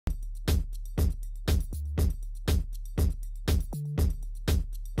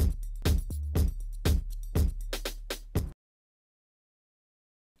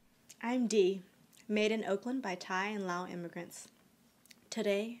I'm Dee, made in Oakland by Thai and Lao immigrants.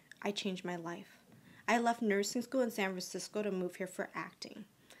 Today, I changed my life. I left nursing school in San Francisco to move here for acting,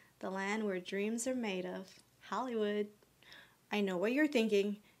 the land where dreams are made of, Hollywood. I know what you're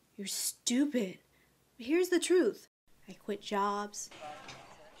thinking. You're stupid. But here's the truth. I quit jobs.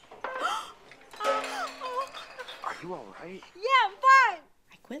 Are you all right? Yeah, I'm fine.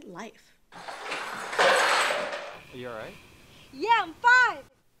 I quit life. Are you all right? Yeah, I'm fine.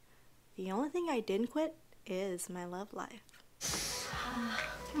 The only thing I didn't quit is my love life.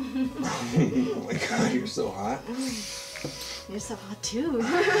 Oh my God, you're so hot. You're so hot too.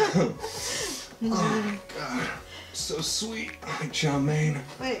 Oh my God, so sweet. Like chow mein.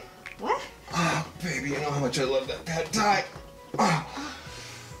 Wait, what? Oh, baby, you know how much I love that pad thai. Oh,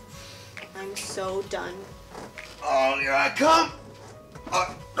 I'm so done. here I come.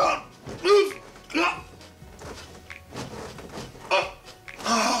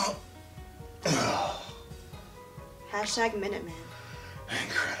 Hashtag Minuteman.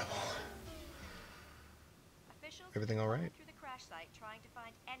 Incredible. Everything all right?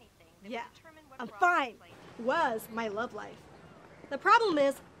 Yeah, I'm fine. Was my love life. The problem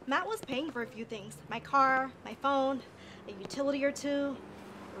is, Matt was paying for a few things. My car, my phone, a utility or two,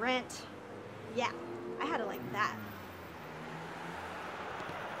 rent. Yeah, I had it like that.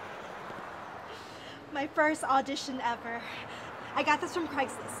 My first audition ever. I got this from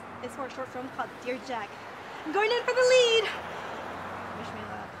Craigslist. It's for a short film called Dear Jack. I'm going in for the lead. Wish me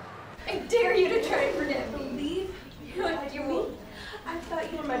luck. I dare you to try and forget me. Believe you will. I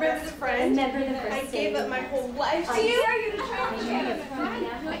thought you were my best friend. Remember the first I gave up my whole life to I you. dare you to try and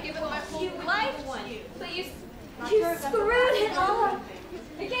forget me. I gave up my whole life to you. But you screwed it all.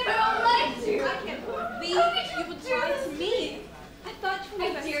 I gave my whole life to you. I can't believe you would try to me. I thought you were my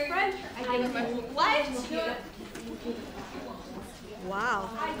best friend. I gave up my whole life to you. Wow,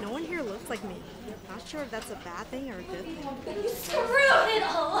 no one here looks like me. Not sure if that's a bad thing or a good thing. But you screwed it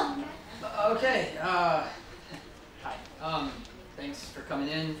all. Okay, hi. Thanks for coming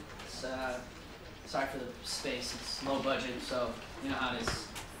in. It's, sorry for the space, it's low budget, so you know how it is.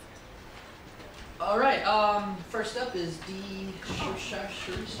 Alright, first up is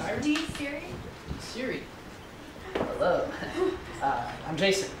Siri. Siri. Hello. I'm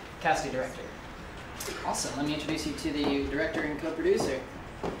Jason, casting director. Awesome, let me introduce you to the director and co-producer.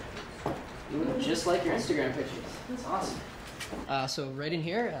 You look just like your Instagram pictures. That's awesome. So right in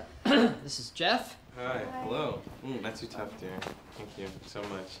here, this is Jeff. Hi, hello. Not too tough, dear. Thank you so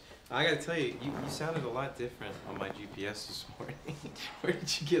much. I gotta tell you, you sounded a lot different on my GPS this morning. Where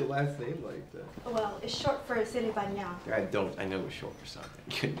did you get a last name like that? Well, it's short for Siribanya. I know it was short for something.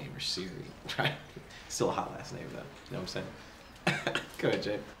 You couldn't name her Siri. Right? Still a hot last name, though. You know what I'm saying? Go ahead,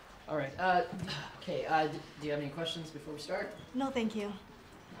 Jay. All right, okay, do you have any questions before we start? No, thank you.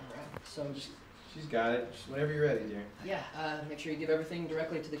 All right, so just, She's got it. Just whenever you're ready, dear. yeah, make sure you give everything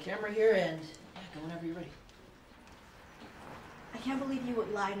directly to the camera here, and yeah, go whenever you're ready. I can't believe you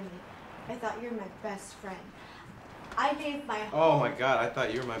would lie to me. I thought you were my best friend. I gave my Oh my God, I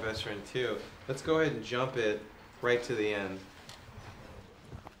thought you were my best friend too. Let's go ahead and jump it right to the end.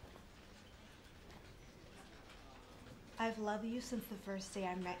 I've loved you since the first day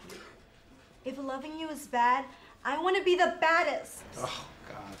I met you. If loving you is bad, I want to be the baddest. Oh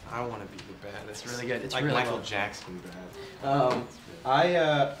God, I want to be the baddest. It's really good. It's like really Michael well. Jackson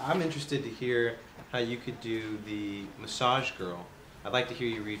bad. I'm interested to hear how you could do the massage girl. I'd like to hear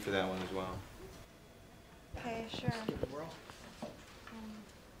you read for that one as well. Okay, sure. Give it a whirl.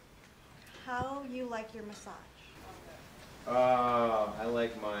 How you like your massage? I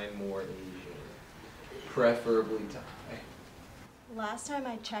like mine more Asian, preferably Thai. Last time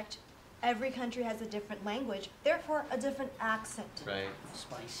I checked, every country has a different language, therefore a different accent. Right.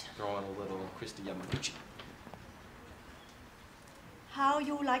 Spice. Throw on a little Christy Yamaguchi. How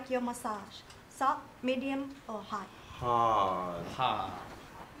you like your massage? Soft, medium, or hot? Hard. Ha.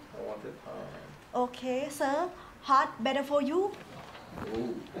 I want it hard. Okay, sir. Hot better for you?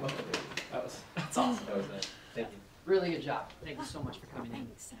 Ooh. That's awesome. That was nice. Thank you. Really good job. Thank you so much for coming in. And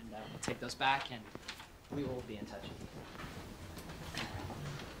we'll take those back, and we will be in touch.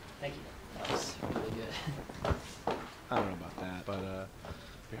 Thank you. That was really good. I don't know about that, but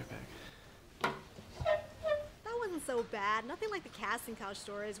be right back. That wasn't so bad. Nothing like the casting couch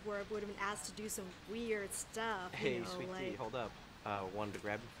stories where I would have been asked to do some weird stuff. Hey, you know, sweet like... tea, hold up. Wanted to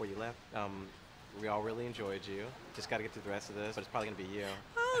grab you before you left. We all really enjoyed you. Just got to get through the rest of this, but it's probably going to be you.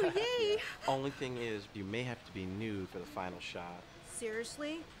 Oh, yay! Only thing is, you may have to be nude for the final shot.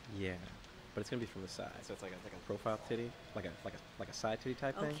 Seriously? Yeah, but it's going to be from the side, so it's like a profile titty, like a side titty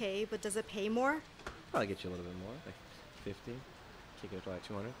type thing. Okay, but does it pay more? Probably get you a little bit more, like 50. Kick it up to like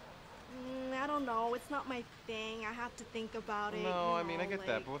 200. I don't know. It's not my thing. I have to think about it. No, you I mean, I know, get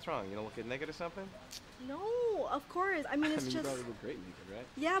that, but what's wrong? You don't look good naked or something? No, of course. I mean, it's you just. probably look great naked, right?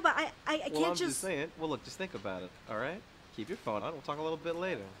 Yeah, but I Well, can't I'm just saying. Well, look, just think about it, all right? Keep your phone on. We'll talk a little bit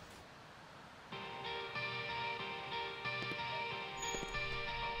later.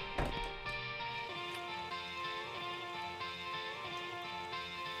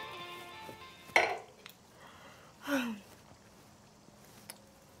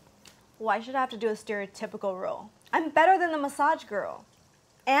 Why should I have to do a stereotypical role? I'm better than the massage girl.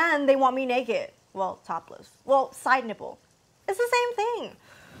 And they want me naked. Well, topless. Well, side nipple. It's the same thing.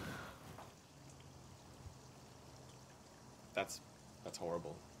 That's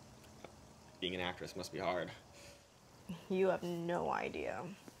horrible. Being an actress must be hard. You have no idea.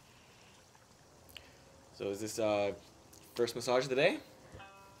 So is this first massage of the day?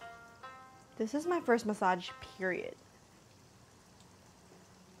 This is my first massage, period.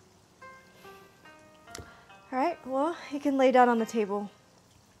 All right, well, you can lay down on the table.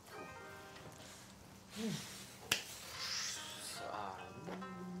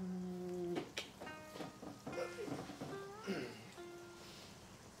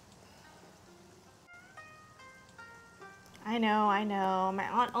 I know. My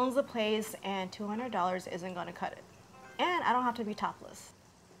aunt owns the place, and $200 isn't gonna cut it. And I don't have to be topless.